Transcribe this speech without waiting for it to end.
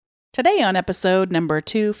Today on episode number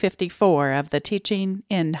 254 of the Teaching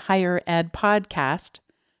in Higher Ed podcast,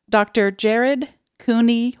 Dr. Jared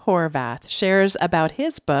Cooney Horvath shares about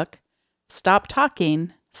his book, Stop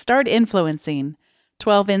Talking, Start Influencing,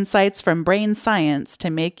 12 Insights from Brain Science to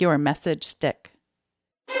Make Your Message Stick.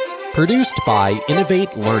 Produced by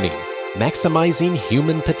Innovate Learning, maximizing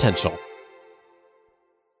human potential.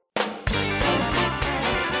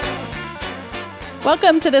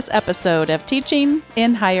 Welcome to this episode of Teaching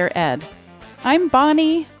in Higher Ed. I'm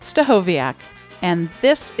Bonnie Stahoviak, and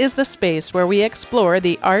this is the space where we explore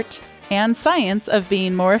the art and science of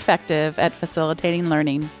being more effective at facilitating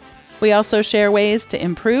learning. We also share ways to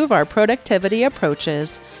improve our productivity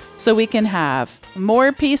approaches so we can have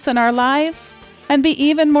more peace in our lives and be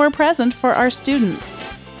even more present for our students.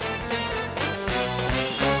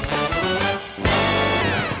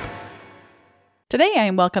 Today I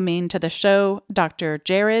am welcoming to the show Dr.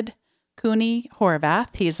 Jared Cooney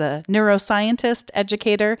Horvath. He's a neuroscientist,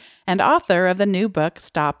 educator, and author of the new book,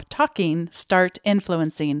 Stop Talking, Start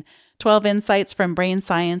Influencing, 12 Insights from Brain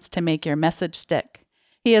Science to Make Your Message Stick.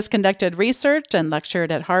 He has conducted research and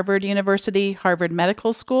lectured at Harvard University, Harvard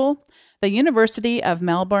Medical School, the University of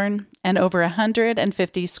Melbourne, and over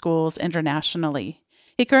 150 schools internationally.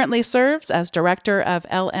 He currently serves as director of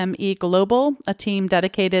LME Global, a team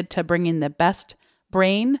dedicated to bringing the best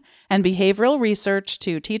brain and behavioral research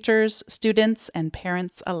to teachers, students, and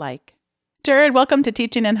parents alike. Jared, welcome to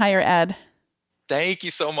Teaching in Higher Ed. Thank you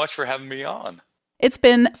so much for having me on. It's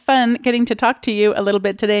been fun getting to talk to you a little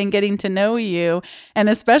bit today and getting to know you, and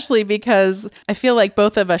especially because I feel like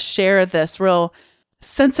both of us share this real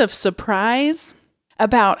sense of surprise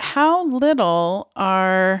about how little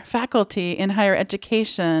our faculty in higher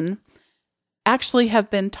education actually have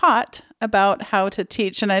been taught about how to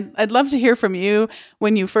teach. And I'd love to hear from you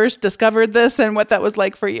when you first discovered this and what that was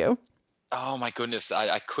like for you. Oh my goodness,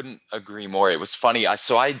 I couldn't agree more. It was funny. I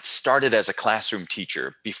started as a classroom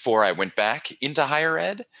teacher before I went back into higher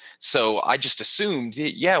ed. So I just assumed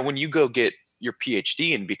that, when you go get your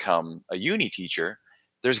PhD and become a uni teacher,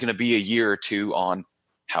 there's going to be a year or two on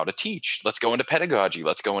how to teach. Let's go into pedagogy.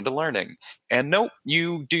 Let's go into learning. And nope,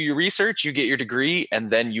 you do your research, you get your degree,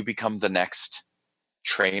 and then you become the next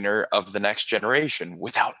trainer of the next generation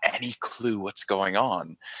without any clue what's going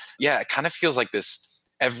on. Yeah, it kind of feels like this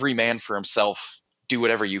every man for himself, do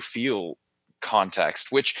whatever you feel context,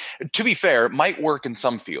 which, to be fair, might work in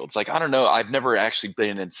some fields. Like, I don't know, I've never actually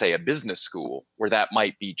been in, say, a business school where that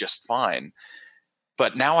might be just fine.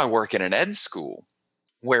 But now I work in an ed school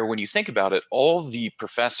where, when you think about it, all the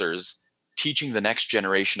professors teaching the next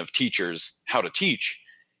generation of teachers how to teach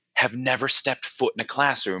have never stepped foot in a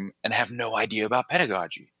classroom and have no idea about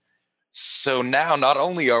pedagogy. So now not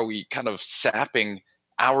only are we kind of sapping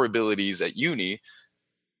our abilities at uni,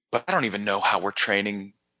 but I don't even know how we're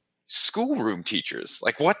training schoolroom teachers.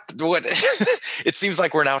 Like what it seems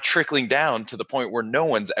like we're now trickling down to the point where no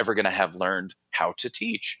one's ever going to have learned how to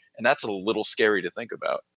teach. And that's a little scary to think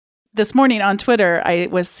about. This morning on Twitter, I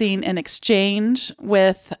was seeing an exchange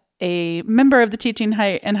with a member of the Teaching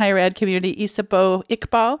in Higher Ed community, Isipo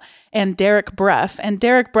Iqbal, and Derek Bruff. And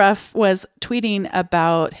Derek Bruff was tweeting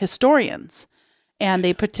about historians and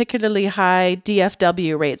the particularly high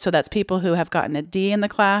DFW rate. So that's people who have gotten a D in the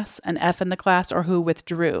class, an F in the class, or who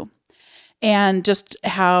withdrew. And just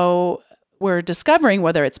how we're discovering,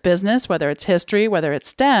 whether it's business, whether it's history, whether it's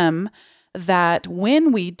STEM, that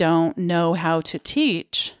when we don't know how to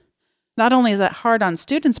teach, not only is that hard on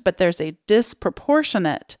students, but there's a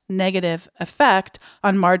disproportionate negative effect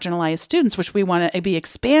on marginalized students, which we want to be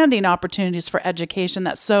expanding opportunities for education.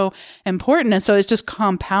 That's so important. And so it just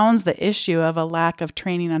compounds the issue of a lack of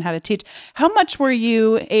training on how to teach. How much were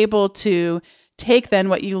you able to take then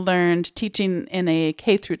what you learned teaching in a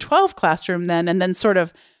K through 12 classroom then, and then sort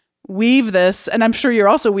of weave this? And I'm sure you're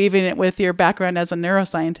also weaving it with your background as a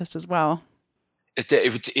neuroscientist as well.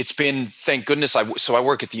 It's been, thank goodness. So I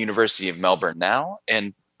work at the University of Melbourne now,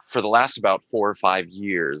 and for the last about 4 or 5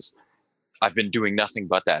 years, I've been doing nothing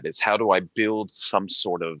but that. Is how do I build some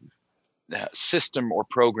sort of system or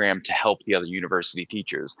program to help the other university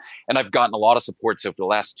teachers? And I've gotten a lot of support. So for the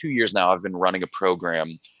last 2 years now, I've been running a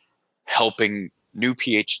program helping new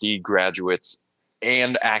PhD graduates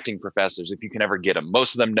and acting professors, if you can ever get them.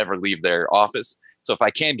 Most of them never leave their office. So if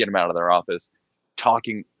I can get them out of their office,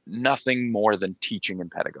 talking nothing more than teaching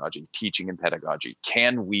and pedagogy.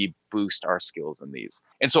 Can we boost our skills in these?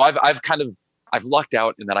 And so I've lucked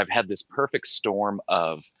out in that I've had this perfect storm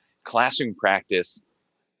of classroom practice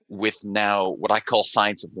with now what I call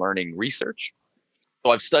science of learning research.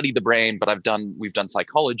 So I've studied the brain, but we've done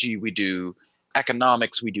psychology, we do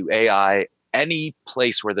economics, we do AI, any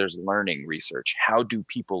place where there's learning research. How do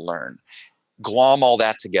people learn? Glom all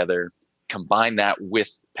that together, combine that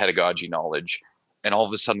with pedagogy knowledge, and all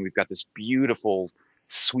of a sudden we've got this beautiful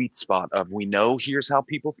sweet spot of, we know here's how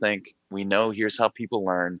people think, we know here's how people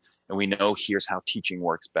learn, and we know here's how teaching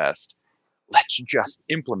works best. Let's just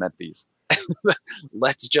implement these.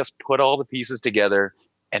 Let's just put all the pieces together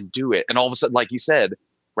and do it. And all of a sudden, like you said,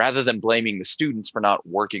 rather than blaming the students for not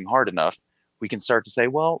working hard enough, we can start to say,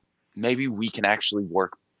 well, maybe we can actually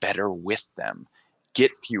work better with them,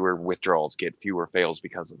 get fewer withdrawals, get fewer fails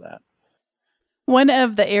because of that. One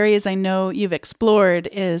of the areas I know you've explored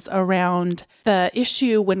is around the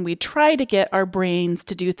issue when we try to get our brains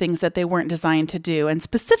to do things that they weren't designed to do. And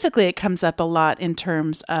specifically, it comes up a lot in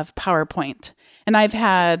terms of PowerPoint. And I've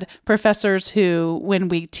had professors who, when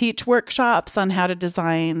we teach workshops on how to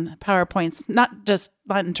design PowerPoints, not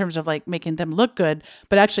in terms of like making them look good,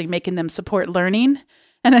 but actually making them support learning.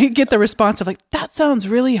 And I get the response of like, that sounds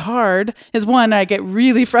really hard, is one I get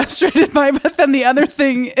really frustrated by. But then the other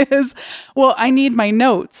thing is, well, I need my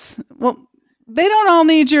notes. Well, they don't all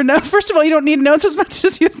need your notes. First of all, you don't need notes as much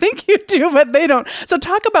as you think you do, but they don't. So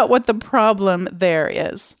talk about what the problem there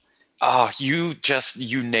is. Oh, you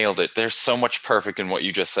nailed it. There's so much perfect in what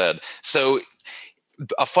you just said. So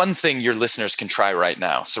a fun thing your listeners can try right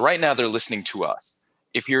now. So right now they're listening to us.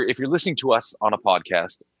 If you're listening to us on a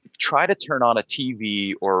podcast, try to turn on a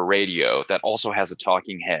TV or a radio that also has a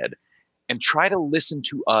talking head and try to listen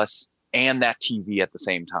to us and that TV at the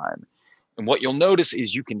same time. And what you'll notice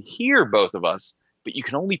is you can hear both of us, but you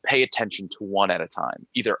can only pay attention to one at a time,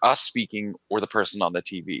 either us speaking or the person on the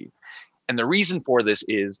TV. And the reason for this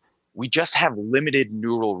is we just have limited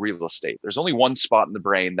neural real estate. There's only one spot in the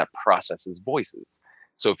brain that processes voices.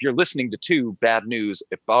 So if you're listening to two, bad news,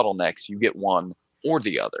 if bottlenecks, you get one or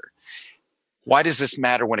the other. Why does this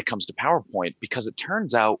matter when it comes to PowerPoint? Because it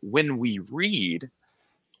turns out when we read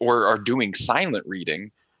or are doing silent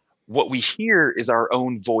reading, what we hear is our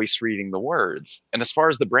own voice reading the words. And as far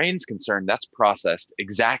as the brain's concerned, that's processed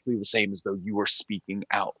exactly the same as though you were speaking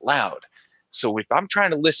out loud. So if I'm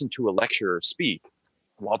trying to listen to a lecturer speak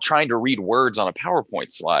while trying to read words on a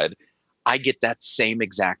PowerPoint slide, I get that same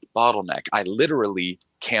exact bottleneck. I literally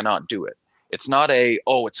cannot do it. It's not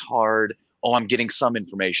it's hard. Oh, I'm getting some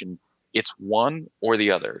information. It's one or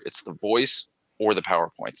the other. It's the voice or the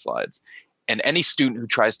PowerPoint slides. And any student who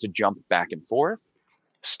tries to jump back and forth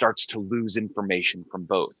starts to lose information from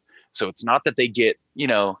both. So it's not that they get,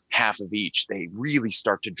 half of each. They really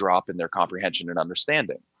start to drop in their comprehension and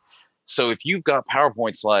understanding. So if you've got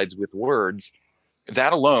PowerPoint slides with words,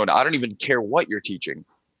 that alone, I don't even care what you're teaching.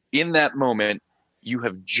 In that moment, you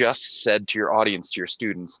have just said to your audience, to your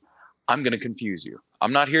students, I'm going to confuse you.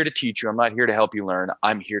 I'm not here to teach you. I'm not here to help you learn.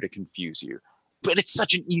 I'm here to confuse you. But it's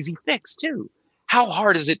such an easy fix too. How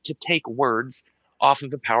hard is it to take words off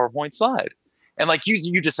of a PowerPoint slide? And like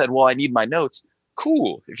you just said, well, I need my notes.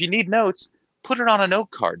 Cool. If you need notes, put it on a note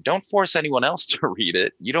card. Don't force anyone else to read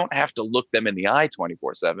it. You don't have to look them in the eye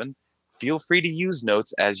 24/7. Feel free to use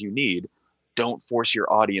notes as you need. Don't force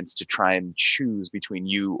your audience to try and choose between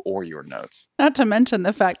you or your notes. Not to mention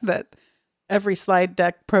the fact that every slide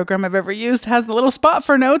deck program I've ever used has the little spot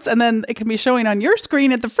for notes, and then it can be showing on your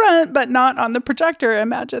screen at the front, but not on the projector.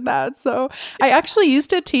 Imagine that. So I actually used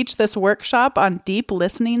to teach this workshop on deep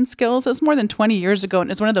listening skills. It was more than 20 years ago, and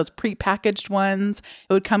it was one of those pre-packaged ones.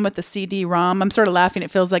 It would come with the CD-ROM. I'm sort of laughing.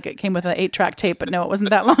 It feels like it came with an 8-track tape, but no, it wasn't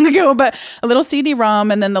that long ago. But a little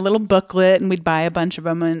CD-ROM and then the little booklet, and we'd buy a bunch of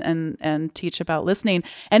them and teach about listening.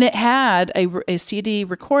 And it had a CD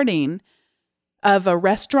recording of a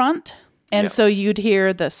restaurant. And so you'd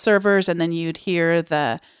hear the servers, and then you'd hear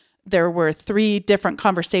there were 3 different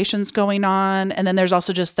conversations going on. And then there's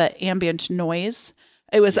also just the ambient noise.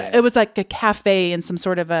 It was like a cafe in some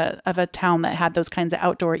sort of a town that had those kinds of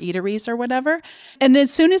outdoor eateries or whatever. And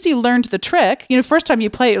as soon as you learned the trick, first time you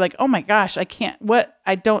play it, you're like, oh my gosh,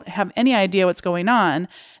 I don't have any idea what's going on.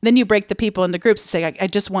 Then you break the people into groups and say, I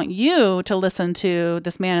just want you to listen to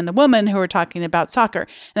this man and the woman who are talking about soccer.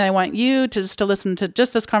 And I want you to listen to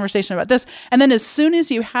just this conversation about this. And then as soon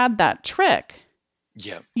as you had that trick,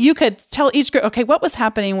 you could tell each group, okay, what was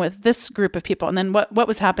happening with this group of people, and then what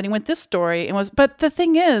was happening with this story. But the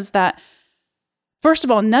thing is that, first of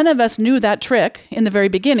all, none of us knew that trick in the very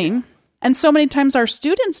beginning, and so many times our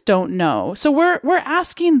students don't know. So we're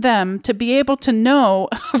asking them to be able to know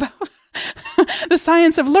about the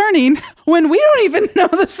science of learning when we don't even know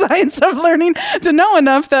the science of learning to know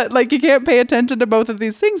enough that you can't pay attention to both of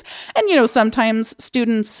these things. And sometimes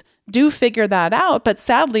students do figure that out. But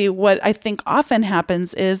sadly, what I think often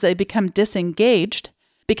happens is they become disengaged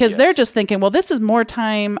because they're just thinking, well, this is more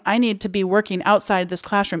time I need to be working outside this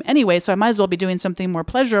classroom anyway, so I might as well be doing something more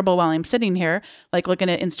pleasurable while I'm sitting here, like looking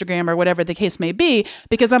at Instagram or whatever the case may be,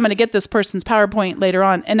 because I'm going to get this person's PowerPoint later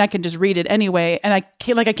on and I can just read it anyway, and I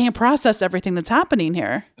can't process everything that's happening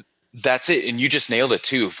here. That's it. And you just nailed it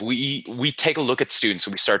too. If we take a look at students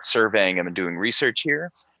and we start surveying them and doing research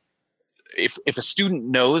here, if a student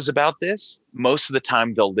knows about this, most of the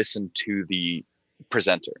time they'll listen to the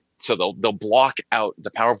presenter. So they'll block out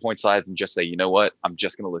the PowerPoint slides and just say, you know what, I'm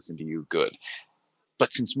just going to listen to you. Good.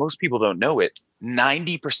 But since most people don't know it,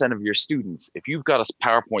 90% of your students, if you've got a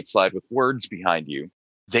PowerPoint slide with words behind you,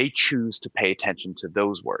 they choose to pay attention to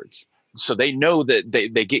those words. So they know that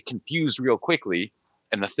they get confused real quickly.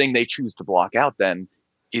 And the thing they choose to block out then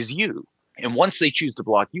is you. And once they choose to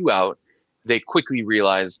block you out, they quickly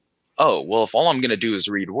realize, oh, well, if all I'm going to do is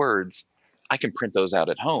read words, I can print those out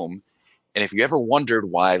at home. And if you ever wondered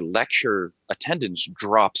why lecture attendance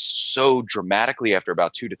drops so dramatically after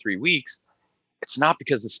about 2 to 3 weeks, it's not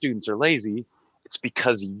because the students are lazy. It's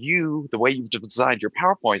because you, the way you've designed your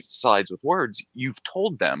PowerPoint slides with words, you've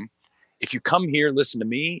told them, if you come here, listen to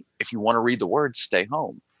me. If you want to read the words, stay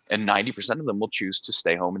home. And 90% of them will choose to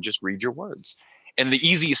stay home and just read your words. And the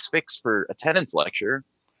easiest fix for attendance lecture,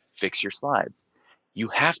 fix your slides. You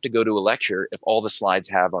have to go to a lecture if all the slides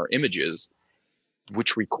have are images,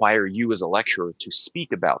 which require you as a lecturer to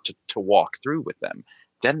speak about, to walk through with them.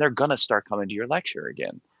 Then they're going to start coming to your lecture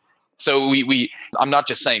again. So I'm not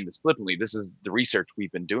just saying this flippantly. This is the research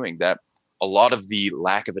we've been doing, that a lot of the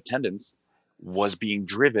lack of attendance was being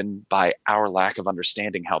driven by our lack of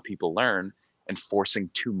understanding how people learn and forcing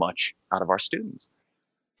too much out of our students.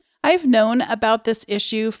 I've known about this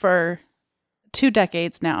issue for 2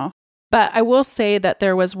 decades now, but I will say that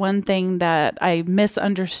there was one thing that I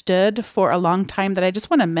misunderstood for a long time that I just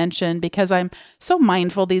want to mention, because I'm so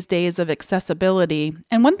mindful these days of accessibility.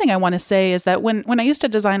 And one thing I want to say is that when I used to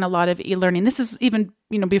design a lot of e-learning, this is even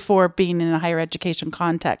before being in a higher education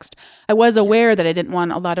context, I was aware that I didn't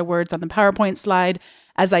want a lot of words on the PowerPoint slide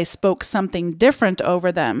as I spoke something different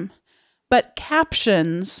over them. But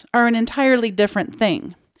captions are an entirely different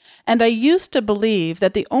thing. And I used to believe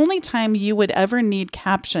that the only time you would ever need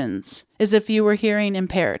captions is if you were hearing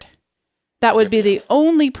impaired. That would be the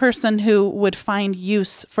only person who would find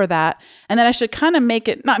use for that. And that I should kind of make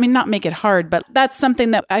it, not make it hard, but that's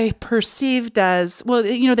something that I perceived as, well,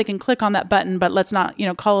 they can click on that button, but let's not,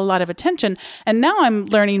 call a lot of attention. And now I'm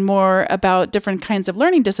learning more about different kinds of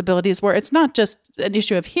learning disabilities where it's not just an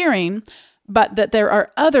issue of hearing, but that there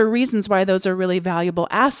are other reasons why those are really valuable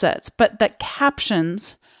assets, but that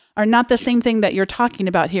captions are not the same thing that you're talking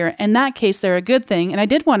about here. In that case, they're a good thing. And I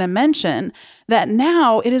did want to mention that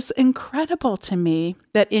now it is incredible to me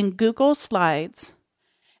that in Google Slides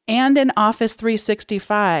and in Office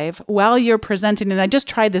 365, while you're presenting, and I just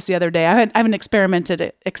tried this the other day, I haven't experimented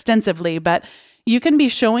it extensively, but you can be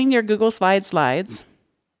showing your Google slides,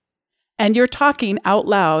 and you're talking out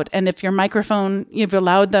loud. And if your microphone, you've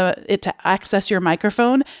allowed it to access your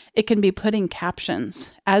microphone, it can be putting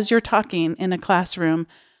captions as you're talking in a classroom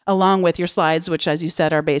along with your slides, which, as you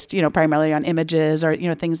said, are based, primarily on images or,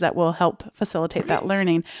 things that will help facilitate that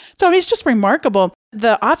learning. So it's just remarkable.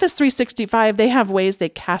 The Office 365, they have ways they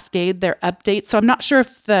cascade their updates. So I'm not sure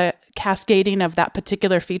if the cascading of that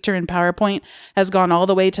particular feature in PowerPoint has gone all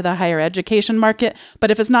the way to the higher education market. But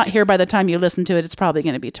if it's not here by the time you listen to it, it's probably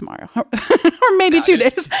going to be tomorrow or maybe 2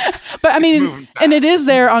 days. But I mean, and it is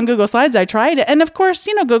there on Google Slides. I tried it. And of course,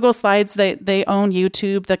 Google Slides, they own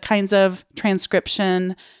YouTube, the kinds of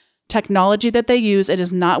transcription technology that they use. It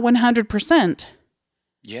is not 100%,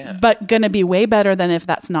 but going to be way better than if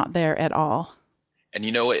that's not there at all. And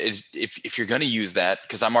if you're going to use that,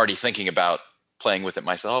 because I'm already thinking about playing with it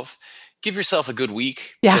myself, give yourself a good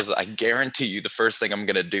week, because I guarantee you the first thing I'm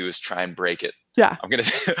going to do is try and break it. Yeah. I'm going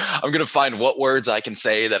to find what words I can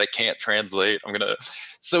say that I can't translate.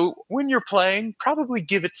 So when you're playing, probably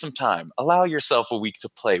give it some time. Allow yourself a week to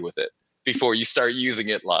play with it before you start using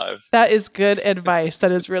it live. That is good advice.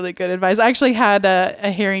 That is really good advice. I actually had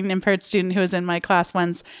a hearing impaired student who was in my class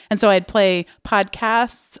once. And so I'd play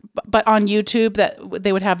podcasts, but on YouTube that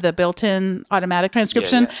they would have the built-in automatic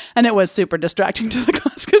transcription. Yeah. And it was super distracting to the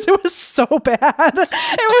class because it was so bad.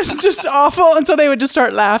 It was just awful. And so they would just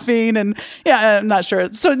start laughing. And I'm not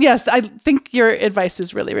sure. So yes, I think your advice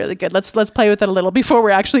is really, really good. Let's play with it a little before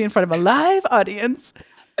we're actually in front of a live audience.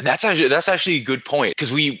 And that's actually a good point,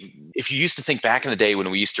 because if you used to think back in the day when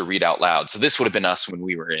we used to read out loud, so this would have been us when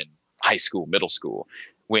we were in high school, middle school,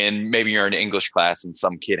 when maybe you're in an English class and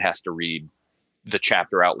some kid has to read the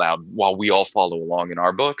chapter out loud while we all follow along in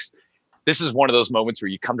our books. This is one of those moments where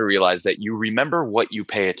you come to realize that you remember what you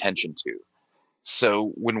pay attention to.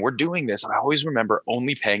 So when we're doing this, I always remember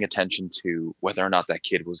only paying attention to whether or not that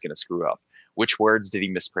kid was going to screw up. Which words did he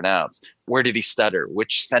mispronounce? Where did he stutter?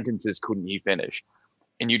 Which sentences couldn't he finish?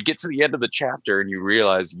 And you'd get to the end of the chapter and you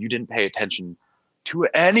realize you didn't pay attention to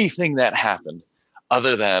anything that happened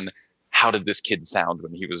other than how did this kid sound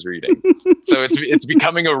when he was reading. So it's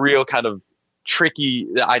becoming a real kind of tricky.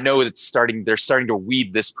 I know they're starting to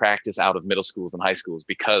weed this practice out of middle schools and high schools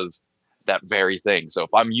because that very thing. So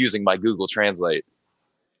if I'm using my Google Translate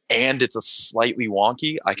and it's a slightly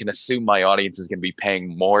wonky, I can assume my audience is going to be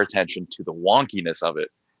paying more attention to the wonkiness of it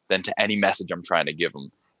than to any message I'm trying to give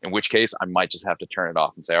them. In which case, I might just have to turn it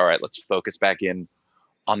off and say, all right, let's focus back in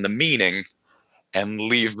on the meaning and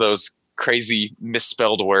leave those crazy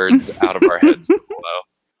misspelled words out of our heads.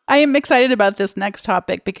 I am excited about this next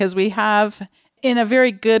topic because we have, in a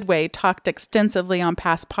very good way, talked extensively on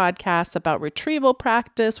past podcasts about retrieval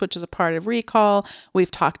practice, which is a part of recall.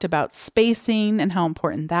 We've talked about spacing and how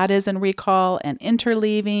important that is in recall and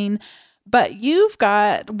interleaving. But you've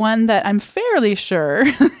got one that I'm fairly sure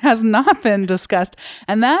has not been discussed,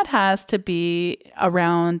 and that has to be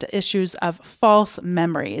around issues of false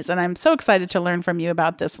memories. And I'm so excited to learn from you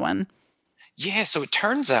about this one. Yeah, so it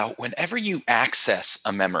turns out whenever you access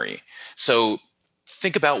a memory, so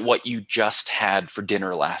think about what you just had for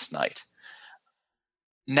dinner last night.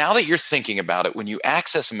 Now that you're thinking about it, when you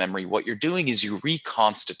access a memory, what you're doing is you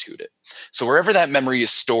reconstitute it. So wherever that memory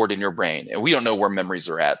is stored in your brain, and we don't know where memories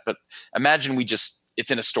are at, but imagine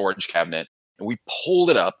it's in a storage cabinet and we pulled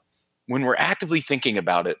it up. When we're actively thinking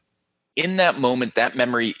about it, in that moment, that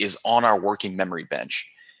memory is on our working memory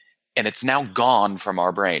bench and it's now gone from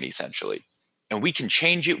our brain essentially. And we can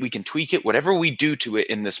change it, we can tweak it, whatever we do to it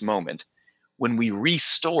in this moment. When we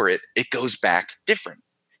restore it, it goes back different.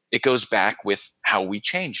 It goes back with how we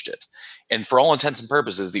changed it. And for all intents and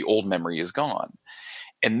purposes, the old memory is gone.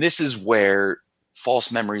 And this is where false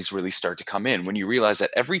memories really start to come in. When you realize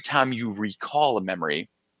that every time you recall a memory,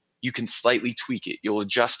 you can slightly tweak it. You'll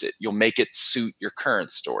adjust it. You'll make it suit your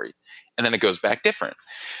current story. And then it goes back different.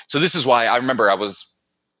 So this is why I remember I was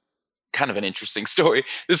kind of an interesting story.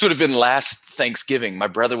 This would have been last Thanksgiving. My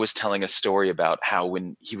brother was telling a story about how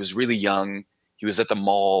when he was really young, he was at the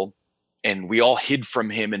mall and we all hid from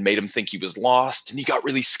him and made him think he was lost. And he got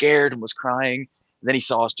really scared and was crying. And then he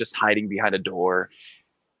saw us just hiding behind a door.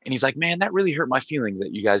 And he's like, man, that really hurt my feelings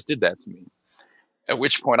that you guys did that to me. At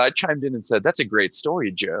which point I chimed in and said, that's a great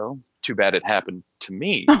story, Joe. Too bad it happened to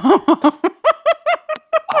me.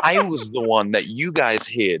 I was the one that you guys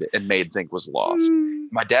hid and made think was lost.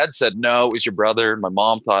 My dad said, no, it was your brother. My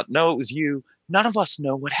mom thought, no, it was you. None of us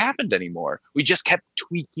know what happened anymore. We just kept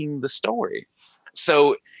tweaking the story.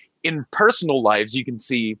 So in personal lives, you can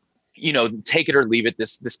see, take it or leave it.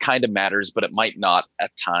 This kind of matters, but it might not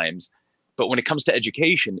at times. But when it comes to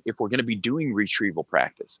education, if we're going to be doing retrieval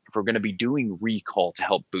practice, if we're going to be doing recall to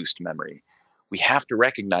help boost memory, we have to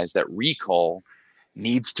recognize that recall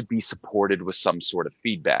needs to be supported with some sort of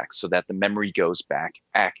feedback so that the memory goes back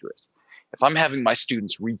accurate. If I'm having my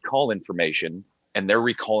students recall information and they're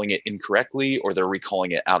recalling it incorrectly or they're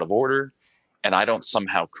recalling it out of order, and I don't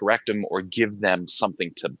somehow correct them or give them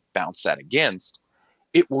something to bounce that against,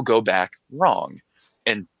 it will go back wrong.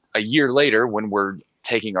 And a year later, when we're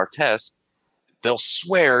taking our test, they'll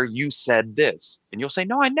swear you said this. And you'll say,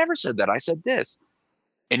 no, I never said that. I said this.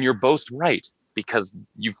 And you're both right because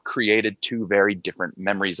you've created two very different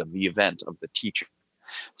memories of the event, of the teaching.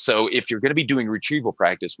 So if you're going to be doing retrieval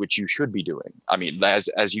practice, which you should be doing, I mean,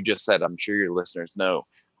 as you just said, I'm sure your listeners know,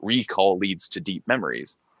 recall leads to deep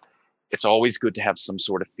memories. It's always good to have some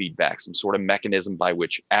sort of feedback, some sort of mechanism by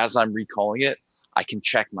which, as I'm recalling it, I can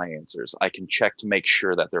check my answers. I can check to make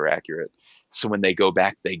sure that they're accurate. So when they go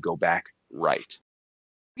back right.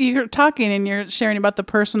 You're talking and you're sharing about the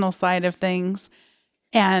personal side of things.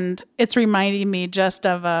 And it's reminding me just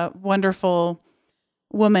of a wonderful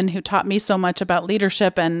woman who taught me so much about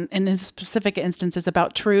leadership and in specific instances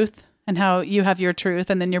about truth and how you have your truth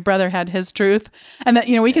and then your brother had his truth. And that,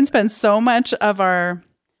 we can spend so much of our,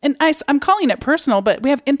 and I'm calling it personal, but we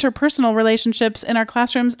have interpersonal relationships in our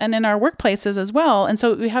classrooms and in our workplaces as well. And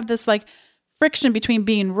so we have this like friction between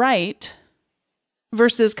being right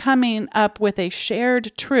versus coming up with a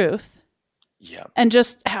shared truth. Yeah. And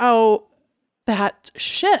just how that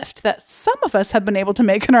shift that some of us have been able to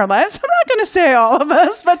make in our lives. I'm not going to say all of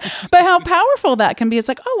us, but how powerful that can be. It's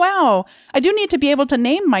like, oh, wow, I do need to be able to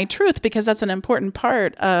name my truth because that's an important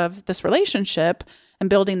part of this relationship and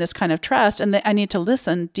building this kind of trust. And I need to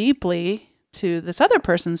listen deeply to this other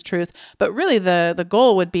person's truth. But really the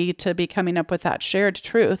goal would be to be coming up with that shared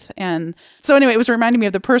truth. And so anyway, it was reminding me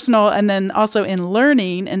of the personal and then also in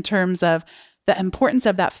learning in terms of the importance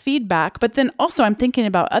of that feedback. But then also I'm thinking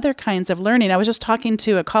about other kinds of learning. I was just talking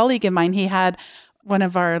to a colleague of mine. He had one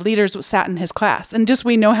of our leaders sat in his class, and just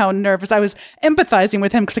we know how nervous I was, empathizing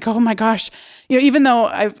with him because like, oh my gosh, even though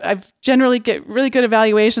I've generally get really good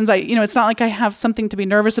evaluations, it's not like I have something to be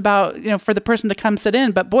nervous about, for the person to come sit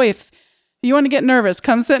in. But boy, if you want to get nervous,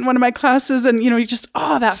 come sit in one of my classes, and you just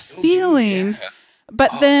that Still feeling. do, yeah.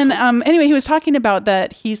 But then anyway, he was talking about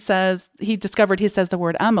that. He says the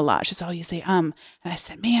word a lot. She says, oh, you say and I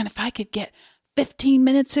said, man, if I could get 15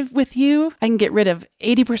 minutes with you, I can get rid of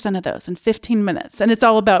 80% of those in 15 minutes. And it's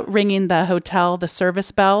all about ringing the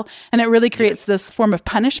service bell. And it really creates this form of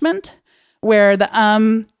punishment where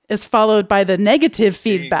the is followed by the negative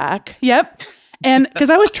feedback. Yep. And because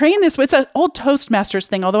I was trained this way, it's an old Toastmasters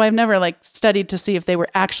thing, although I've never studied to see if they were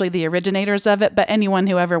actually the originators of it. But anyone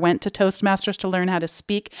who ever went to Toastmasters to learn how to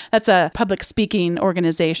speak, that's a public speaking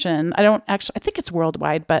organization. I think it's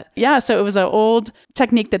worldwide, but yeah, so it was an old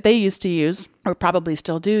technique that they used to use, or probably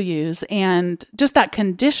still do use. And just that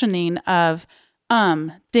conditioning of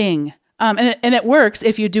ding. And it works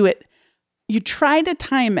if you do it. You try to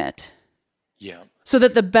time it. Yeah. So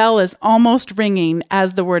that the bell is almost ringing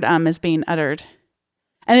as the word is being uttered.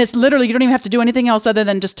 And it's literally, you don't even have to do anything else other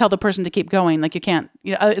than just tell the person to keep going. Like you can't,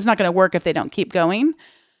 it's not going to work if they don't keep going.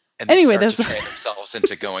 And they start to train themselves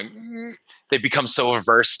into going, they become so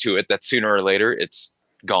averse to it that sooner or later it's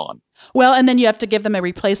gone. Well, and then you have to give them a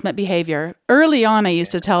replacement behavior. Early on, I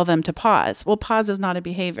used to tell them to pause. Well, pause is not a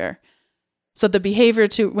behavior. So the behavior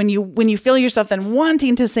when you feel yourself then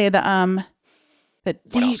wanting to say the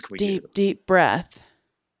deep breath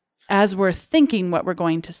as we're thinking what we're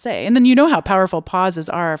going to say. And then how powerful pauses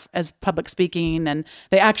are as public speaking, and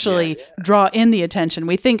they actually draw in the attention.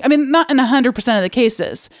 We think, not in 100% of the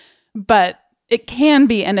cases, but it can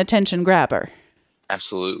be an attention grabber.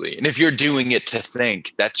 Absolutely. And if you're doing it to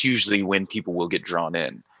think, that's usually when people will get drawn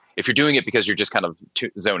in. If you're doing it because you're just kind of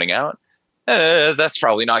zoning out, that's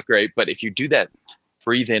probably not great. But if you do that,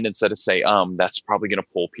 breathe in instead of say, that's probably going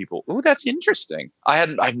to pull people. Ooh, that's interesting.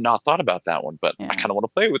 I've not thought about that one, but I kind of want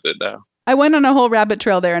to play with it now. I went on a whole rabbit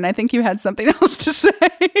trail there, and I think you had something else to say.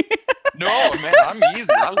 No, man, I'm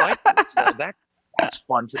easy. I like it. So that's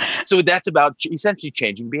fun. So that's about essentially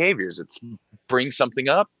changing behaviors. It's bring something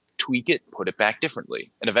up, tweak it, put it back differently.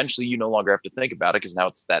 And eventually you no longer have to think about it because now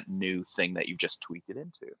it's that new thing that you've just tweaked it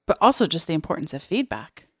into. But also just the importance of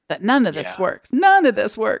feedback, that none of this works. None of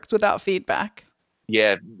this works without feedback.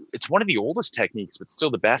 Yeah, it's one of the oldest techniques, but still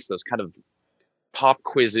the best. Those kind of pop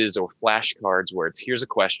quizzes or flashcards where it's here's a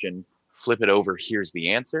question, flip it over, here's the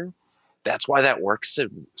answer. That's why that works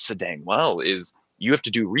so dang well, is you have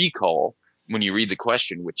to do recall when you read the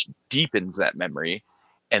question, which deepens that memory.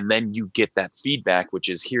 And then you get that feedback, which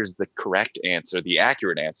is here's the correct answer, the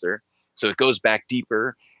accurate answer. So it goes back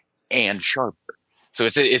deeper and sharper. So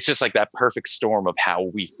it's just like that perfect storm of how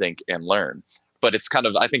we think and learn. But it's kind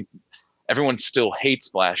of, I think everyone still hates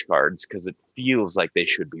flashcards because it feels like they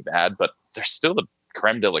should be bad, but they're still the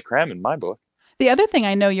creme de la creme in my book. The other thing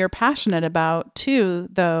I know you're passionate about too,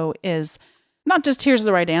 though, is not just here's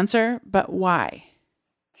the right answer, but why.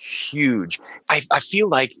 Huge. I feel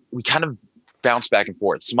like we kind of bounce back and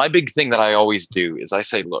forth. So my big thing that I always do is I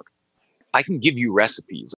say, look, I can give you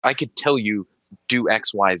recipes. I could tell you do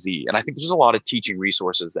X, Y, Z. And I think there's a lot of teaching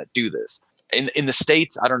resources that do this. In the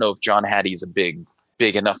States, I don't know if John Hattie's a big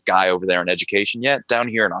enough guy over there in education yet. Down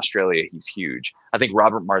here in Australia, he's huge. I think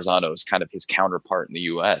Robert Marzano is kind of his counterpart in the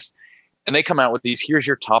US. And they come out with these, here's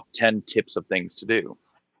your top 10 tips of things to do.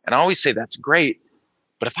 And I always say that's great.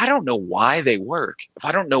 But if I don't know why they work, if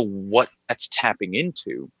I don't know what that's tapping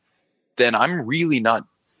into, then I'm really not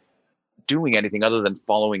doing anything other than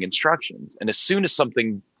following instructions. And as soon as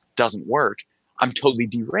something doesn't work, I'm totally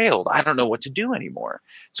derailed. I don't know what to do anymore.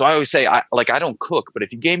 So I always say, I don't cook, but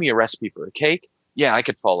if you gave me a recipe for a cake, yeah, I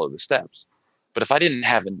could follow the steps. But if I didn't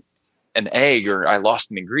have an egg or I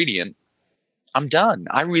lost an ingredient, I'm done.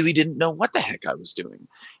 I really didn't know what the heck I was doing.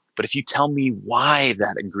 But if you tell me why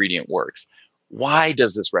that ingredient works, why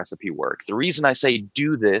does this recipe work? The reason I say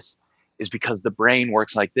do this is because the brain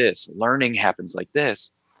works like this. Learning happens like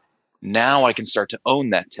this. Now I can start to own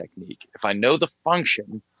that technique. If I know the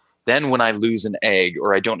function, then when I lose an egg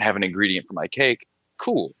or I don't have an ingredient for my cake,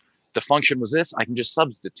 cool. The function was this, I can just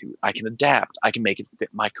substitute. I can adapt. I can make it fit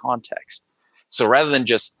my context. So rather than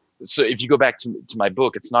so if you go back to my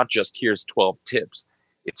book, it's not just here's 12 tips.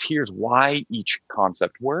 It's here's why each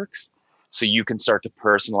concept works. So you can start to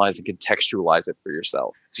personalize and contextualize it for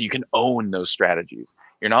yourself. So you can own those strategies.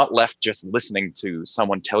 You're not left just listening to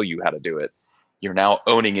someone tell you how to do it. You're now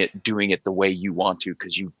owning it, doing it the way you want to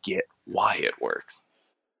because you get why it works.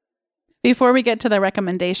 Before we get to the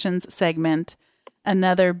recommendations segment,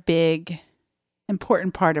 another big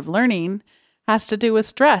important part of learning has to do with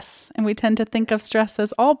stress. And we tend to think of stress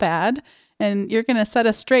as all bad. And you're going to set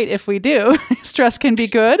us straight if we do. Stress can be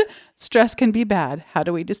good. Stress can be bad. How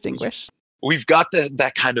do we distinguish? We've got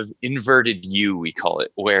that kind of inverted U, we call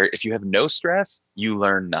it, where if you have no stress, you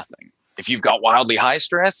learn nothing. If you've got wildly high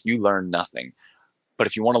stress, you learn nothing. But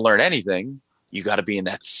if you want to learn anything, you got to be in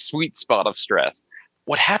that sweet spot of stress.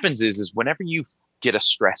 What happens is whenever you get a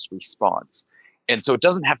stress response, and so it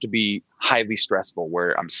doesn't have to be highly stressful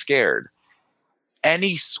where I'm scared,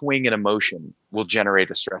 any swing in emotion will generate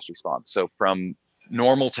a stress response. So from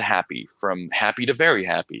normal to happy, from happy to very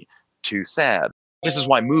happy, to sad. This is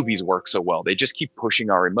why movies work so well. They just keep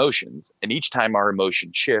pushing our emotions. And each time our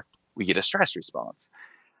emotions shift, we get a stress response.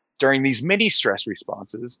 During these mini stress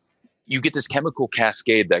responses, you get this chemical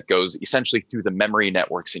cascade that goes essentially through the memory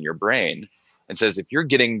networks in your brain and says, if you're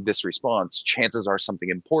getting this response, chances are something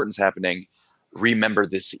important is happening. Remember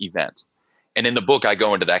this event. And in the book, I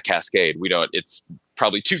go into that cascade. It's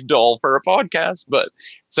probably too dull for a podcast, but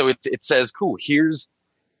so it says, cool, here's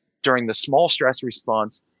during the small stress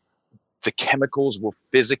response, the chemicals will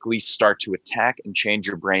physically start to attack and change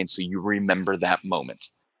your brain so you remember that moment.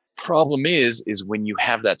 Problem is when you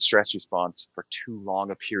have that stress response for too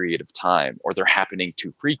long a period of time, or they're happening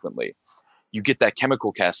too frequently, you get that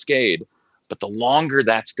chemical cascade, but the longer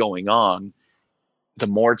that's going on, the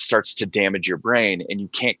more it starts to damage your brain and you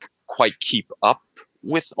can't quite keep up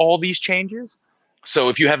with all these changes. So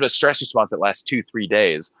if you have a stress response that lasts 2-3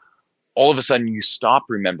 days, all of a sudden you stop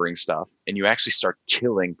remembering stuff and you actually start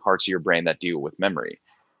killing parts of your brain that deal with memory.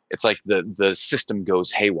 It's like the system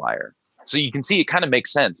goes haywire. So you can see it kind of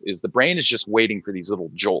makes sense is the brain is just waiting for these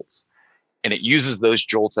little jolts and it uses those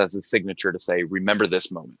jolts as a signature to say, remember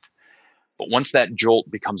this moment. But once that jolt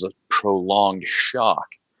becomes a prolonged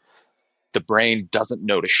shock, the brain doesn't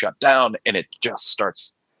know to shut down and it just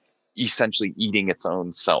starts essentially eating its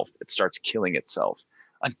own self. It starts killing itself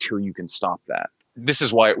until you can stop that. This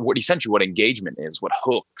is what engagement is, what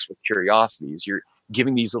hooks, what curiosity is. You're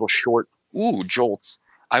giving these little short, jolts.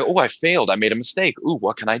 I failed. I made a mistake.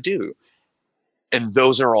 What can I do? And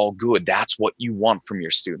those are all good. That's what you want from your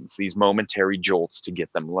students, these momentary jolts to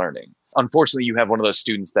get them learning. Unfortunately, you have one of those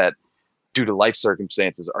students that, due to life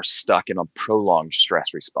circumstances, are stuck in a prolonged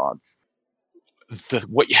stress response.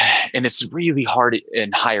 And it's really hard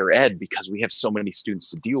in higher ed because we have so many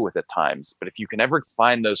students to deal with at times. But if you can ever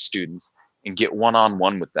find those students and get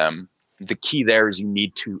one-on-one with them, the key there is you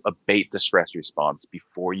need to abate the stress response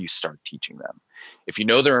before you start teaching them. If you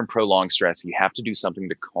know they're in prolonged stress, you have to do something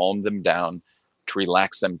to calm them down, to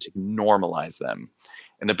relax them, to normalize them.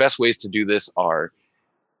 And the best ways to do this are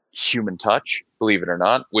human touch, believe it or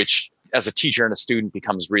not, which as a teacher and a student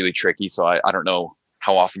becomes really tricky. So I don't know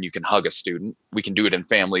how often you can hug a student. We can do it in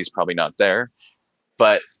families, probably not there.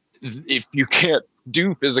 But if you can't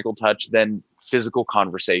do physical touch, then physical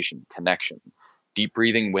conversation, connection, deep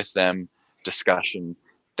breathing with them, discussion.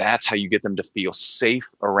 That's how you get them to feel safe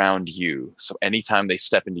around you. So anytime they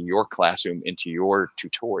step into your classroom, into your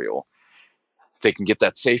tutorial, they can get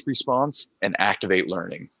that safe response and activate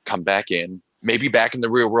learning, come back in. Maybe back in the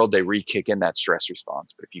real world, they re-kick in that stress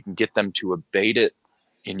response. But if you can get them to abate it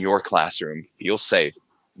in your classroom, feel safe,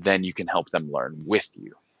 then you can help them learn with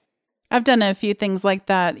you. I've done a few things like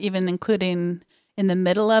that, even including in the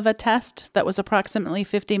middle of a test that was approximately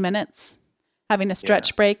 50 minutes, having a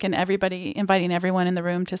stretch break and inviting everyone in the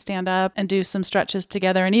room to stand up and do some stretches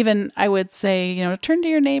together. And even I would say, turn to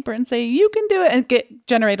your neighbor and say, you can do it, and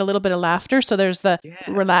generate a little bit of laughter. So there's the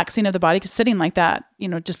relaxing of the body, because sitting like that,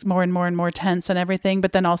 just more and more and more tense and everything,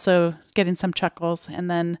 but then also getting some chuckles. And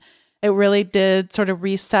then it really did sort of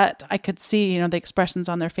reset. I could see, the expressions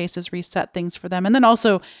on their faces reset things for them. And then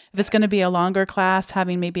also, if it's going to be a longer class,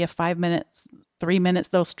 having maybe a 5 minutes, 3 minutes,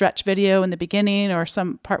 little stretch video in the beginning or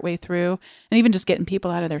some partway through, and even just getting people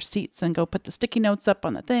out of their seats and go put the sticky notes up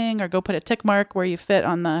on the thing or go put a tick mark where you fit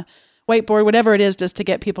on the whiteboard, whatever it is, just to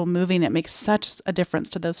get people moving. It makes such a difference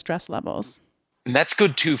to those stress levels. And that's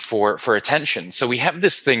good too for attention. So we have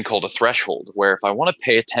this thing called a threshold, where if I want to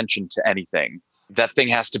pay attention to anything, that thing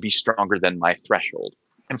has to be stronger than my threshold.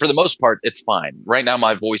 And for the most part, it's fine. Right now,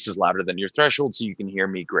 my voice is louder than your threshold, so you can hear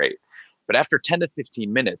me great. But after 10 to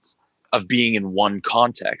 15 minutes of being in one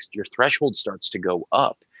context, your threshold starts to go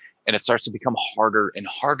up and it starts to become harder and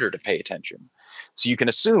harder to pay attention. So you can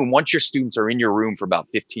assume once your students are in your room for about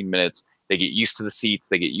 15 minutes, they get used to the seats,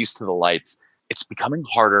 they get used to the lights, it's becoming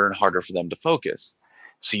harder and harder for them to focus.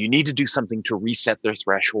 So you need to do something to reset their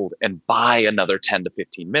threshold and buy another 10 to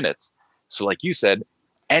 15 minutes. So like you said,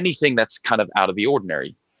 anything that's kind of out of the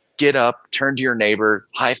ordinary, get up, turn to your neighbor,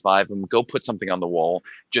 high five them, go put something on the wall,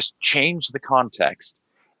 just change the context.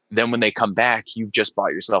 Then when they come back, you've just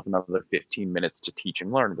bought yourself another 15 minutes to teach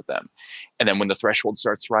and learn with them. And then when the threshold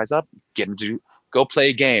starts to rise up, get them to go play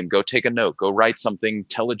a game, go take a note, go write something,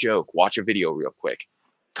 tell a joke, watch a video real quick.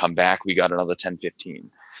 Come back, we got another 10,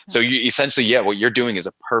 15. So you essentially, what you're doing is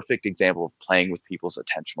a perfect example of playing with people's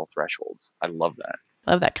attentional thresholds. I love that.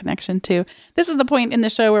 Love that connection too. This is the point in the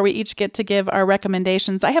show where we each get to give our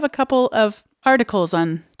recommendations. I have a couple of articles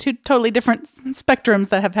on two totally different spectrums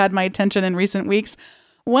that have had my attention in recent weeks.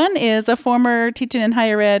 One is a former teaching in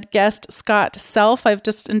higher ed guest, Scott Self. I've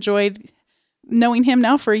just enjoyed knowing him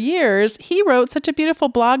now for years. He wrote such a beautiful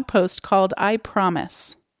blog post called I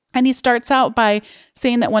Promise. And he starts out by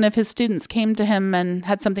saying that one of his students came to him and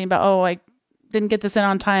had something about, I didn't get this in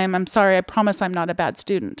on time. I'm sorry. I promise I'm not a bad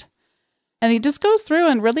student. And he just goes through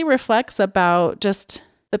and really reflects about just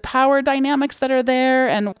the power dynamics that are there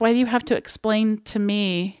and why do you have to explain to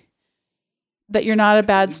me that you're not a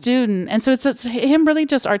bad student. And so it's him really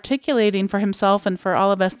just articulating for himself and for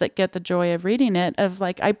all of us that get the joy of reading it of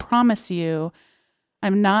like, I promise you,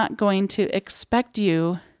 I'm not going to expect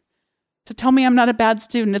you to tell me I'm not a bad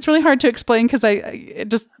student. It's really hard to explain because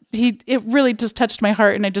it really just touched my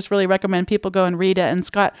heart, and I just really recommend people go and read it. And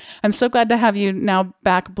Scott, I'm so glad to have you now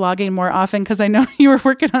back blogging more often because I know you were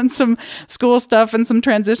working on some school stuff and some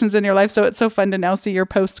transitions in your life. So it's so fun to now see your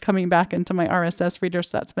posts coming back into my RSS reader.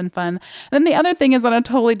 So that's been fun. And then the other thing is on a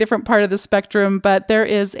totally different part of the spectrum, but there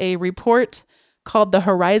is a report called the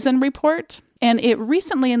Horizon Report. And it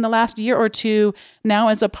recently, in the last year or two, now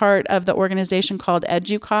is a part of the organization called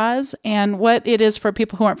EduCause. And what it is for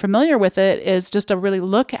people who aren't familiar with it is just a really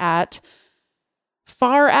look at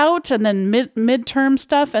far out and then midterm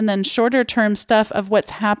stuff and then shorter term stuff of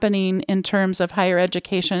what's happening in terms of higher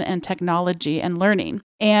education and technology and learning.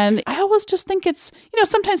 And I always just think it's,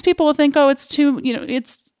 sometimes people will think, it's too,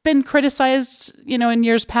 it's been criticized, in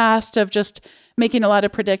years past of just making a lot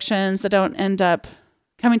of predictions that don't end up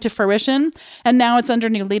coming to fruition. And now it's under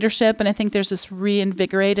new leadership. And I think there's this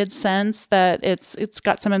reinvigorated sense that it's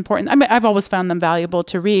got some important, I've always found them valuable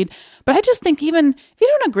to read, but I just think even if you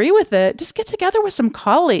don't agree with it, just get together with some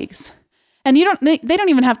colleagues. And they don't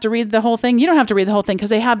even have to read the whole thing. You don't have to read the whole thing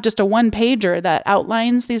because they have just a one pager that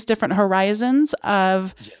outlines these different horizons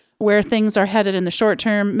of where things are headed in the short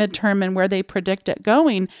term, midterm, and where they predict it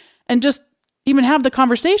going. And just even have the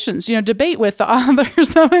conversations, debate with the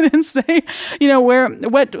authors of it and say,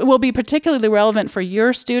 what will be particularly relevant for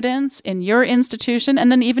your students in your institution.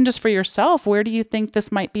 And then even just for yourself, where do you think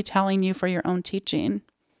this might be telling you for your own teaching?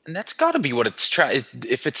 And that's got to be what it's trying.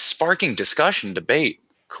 If it's sparking discussion, debate,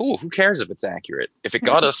 cool. Who cares if it's accurate? If it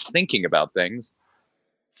got us thinking about things,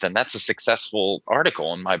 then that's a successful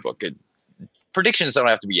article in my book. Predictions don't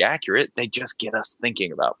have to be accurate. They just get us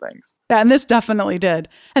thinking about things. Yeah, and this definitely did.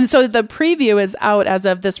 And so the preview is out as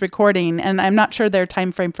of this recording, and I'm not sure their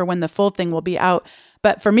time frame for when the full thing will be out.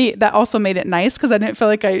 But for me, that also made it nice because I didn't feel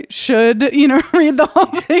like I should, read the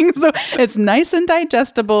whole thing. So it's nice and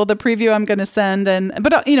digestible, the preview I'm going to send.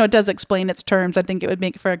 But it does explain its terms. I think it would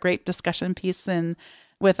make for a great discussion piece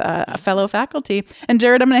with a fellow faculty. And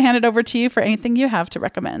Jared, I'm going to hand it over to you for anything you have to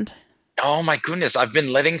recommend. Oh my goodness, I've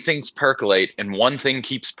been letting things percolate and one thing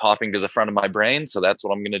keeps popping to the front of my brain. So that's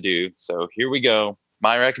what I'm going to do. So here we go.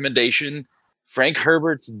 My recommendation, Frank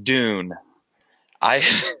Herbert's Dune. I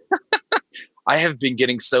have been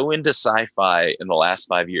getting so into sci-fi in the last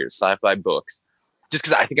 5 years, sci-fi books, just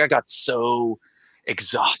because I think I got so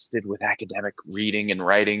exhausted with academic reading and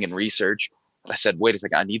writing and research that I said, wait a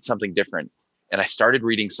second, I need something different. And I started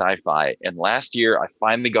reading sci-fi. And last year, I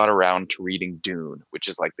finally got around to reading Dune, which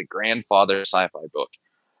is like the grandfather sci-fi book.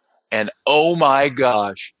 And oh my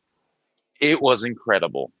gosh, it was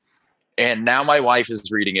incredible. And now my wife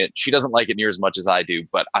is reading it. She doesn't like it near as much as I do,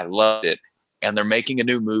 but I loved it. And they're making a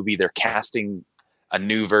new movie. They're casting a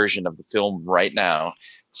new version of the film right now.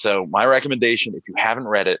 So my recommendation, if you haven't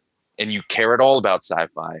read it and you care at all about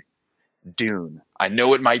sci-fi, Dune. I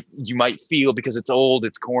know you might feel because it's old,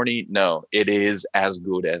 it's corny. No, it is as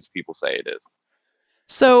good as people say it is.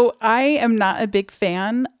 So I am not a big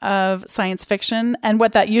fan of science fiction. And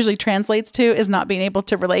what that usually translates to is not being able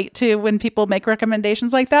to relate to when people make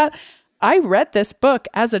recommendations like that. I read this book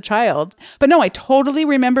as a child, but no, I totally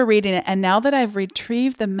remember reading it. And now that I've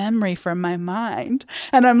retrieved the memory from my mind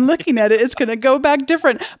and I'm looking at it, it's going to go back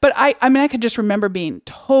different. But I can just remember being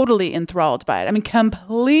totally enthralled by it.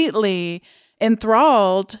 Completely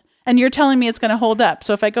enthralled. And you're telling me it's going to hold up.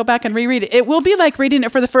 So if I go back and reread it, it will be like reading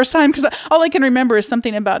it for the first time because all I can remember is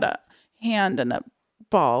something about a hand and a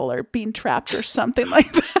ball or being trapped or something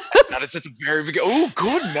like that. That is at the very beginning. Oh,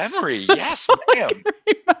 good memory. Yes, ma'am.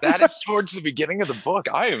 That is towards the beginning of the book.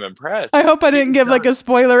 I am impressed. I hope I didn't give like a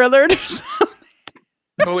spoiler alert or something.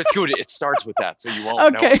 No, it's good. It starts with that, so you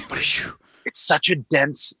won't know. But it's such a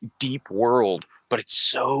dense, deep world, but it's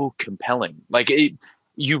so compelling. Like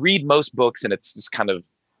you read most books and it's just kind of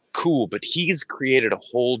cool, but he's created a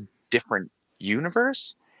whole different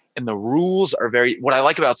universe. And the rules are what I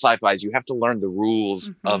like about sci-fi is you have to learn the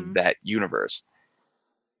rules of that universe.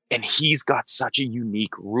 And he's got such a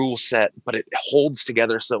unique rule set, but it holds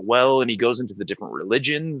together so well. And he goes into the different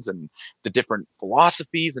religions and the different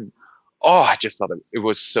philosophies. And I just thought it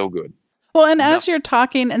was so good. Well, and as you're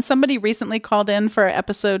talking, and somebody recently called in for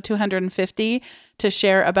episode 250 to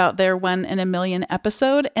share about their 1 in a million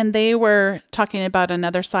episode, and they were talking about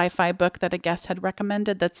another sci-fi book that a guest had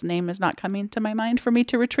recommended that's name is not coming to my mind for me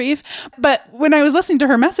to retrieve. But when I was listening to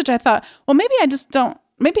her message, I thought, well, maybe I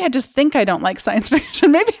just think I don't like science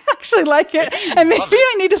fiction. Maybe I actually like it. And maybe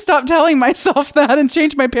I need to stop telling myself that and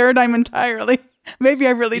change my paradigm entirely. Maybe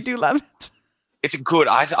I really do love it. It's good.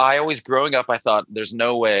 I always, growing up, I thought there's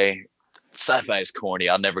no way sci-fi is corny.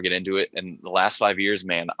 I'll never get into it. And the last 5 years,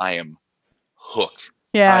 man, I am hooked.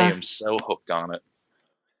 Yeah. I am so hooked on it.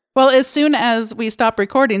 Well, as soon as we stop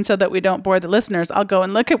recording so that we don't bore the listeners, I'll go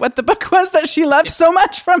and look at what the book was that she loved so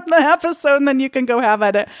much from the episode, and then you can go have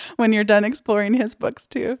at it when you're done exploring his books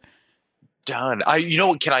too. Done. You know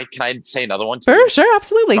what? Can I say another one too? Sure,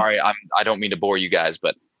 absolutely. Sorry, I don't mean to bore you guys,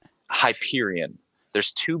 but Hyperion.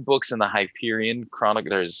 There's 2 books in the Hyperion Chronicle.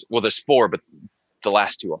 There's 4, but the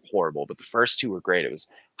last 2 are horrible. But the first 2 were great. It was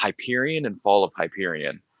Hyperion and Fall of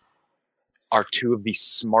Hyperion are 2 of the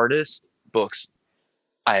smartest books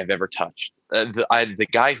I have ever touched. The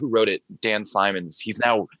guy who wrote it, Dan Simons, he's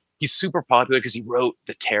super popular because he wrote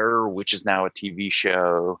The Terror, which is now a TV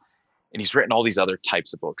show, and he's written all these other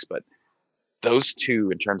types of books. But those 2,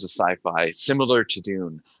 in terms of sci-fi, similar to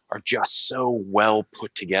Dune, are just so well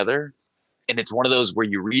put together. And it's one of those where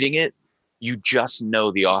you're reading it, you just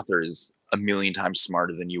know the author is a million times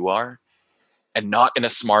smarter than you are, and not in a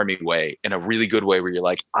smarmy way, in a really good way where you're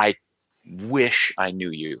like, I wish I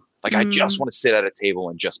knew you. Like, I just want to sit at a table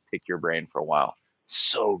and just pick your brain for a while.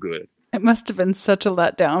 So good. It must have been such a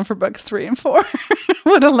letdown for books 3 and 4.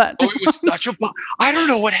 What a letdown. It was such a... I don't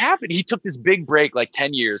know what happened. He took this big break, like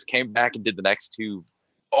 10 years, came back and did the next 2.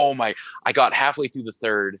 I got halfway through the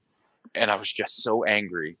 3rd, and I was just so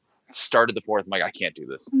angry. Started the 4th, I'm like, I can't do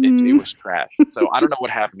this. It was trash. So I don't know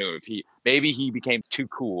what happened to him. Maybe he became too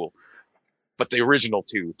cool, but the original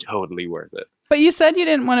 2, totally worth it. But you said you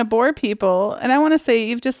didn't want to bore people, and I want to say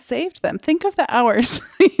you've just saved them. Think of the hours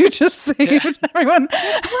you just saved everyone.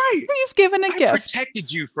 That's right. You've given a gift. I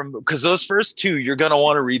protected you from, because those first 2, you're going to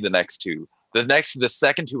want to read the next 2. The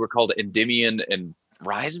second 2 are called Endymion and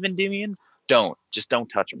Rise of Endymion. Don't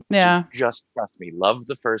touch them. Yeah. Just trust me. Love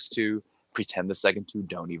the first 2. Pretend the second 2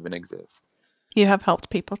 don't even exist. You have helped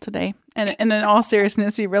people today. And in all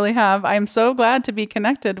seriousness, you really have. I'm so glad to be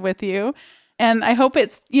connected with you. And I hope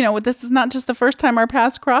it's, this is not just the first time our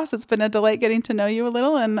paths cross. It's been a delight getting to know you a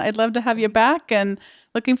little. And I'd love to have you back, and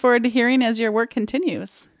looking forward to hearing as your work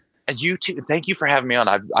continues. And you too. Thank you for having me on.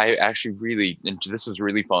 I actually really, this was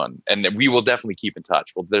really fun. And we will definitely keep in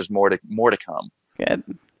touch. Well, there's more to come. Good.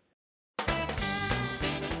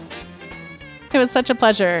 It was such a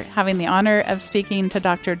pleasure having the honor of speaking to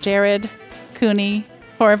Dr. Jared Cooney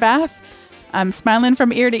Horvath. I'm smiling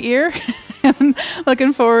from ear to ear and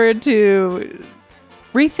looking forward to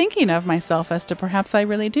rethinking of myself as to perhaps I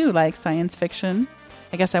really do like science fiction.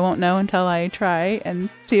 I guess I won't know until I try and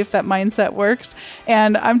see if that mindset works.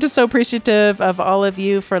 And I'm just so appreciative of all of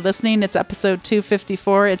you for listening. It's episode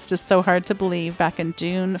 254. It's just so hard to believe back in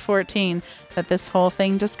June 14 that this whole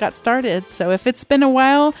thing just got started. So if it's been a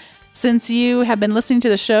while since you have been listening to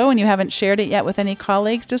the show and you haven't shared it yet with any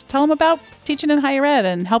colleagues, just tell them about Teaching in Higher Ed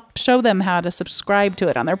and help show them how to subscribe to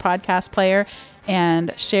it on their podcast player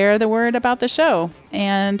and share the word about the show.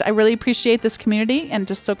 And I really appreciate this community and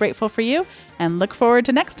just so grateful for you, and look forward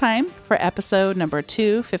to next time for episode number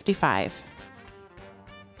 255.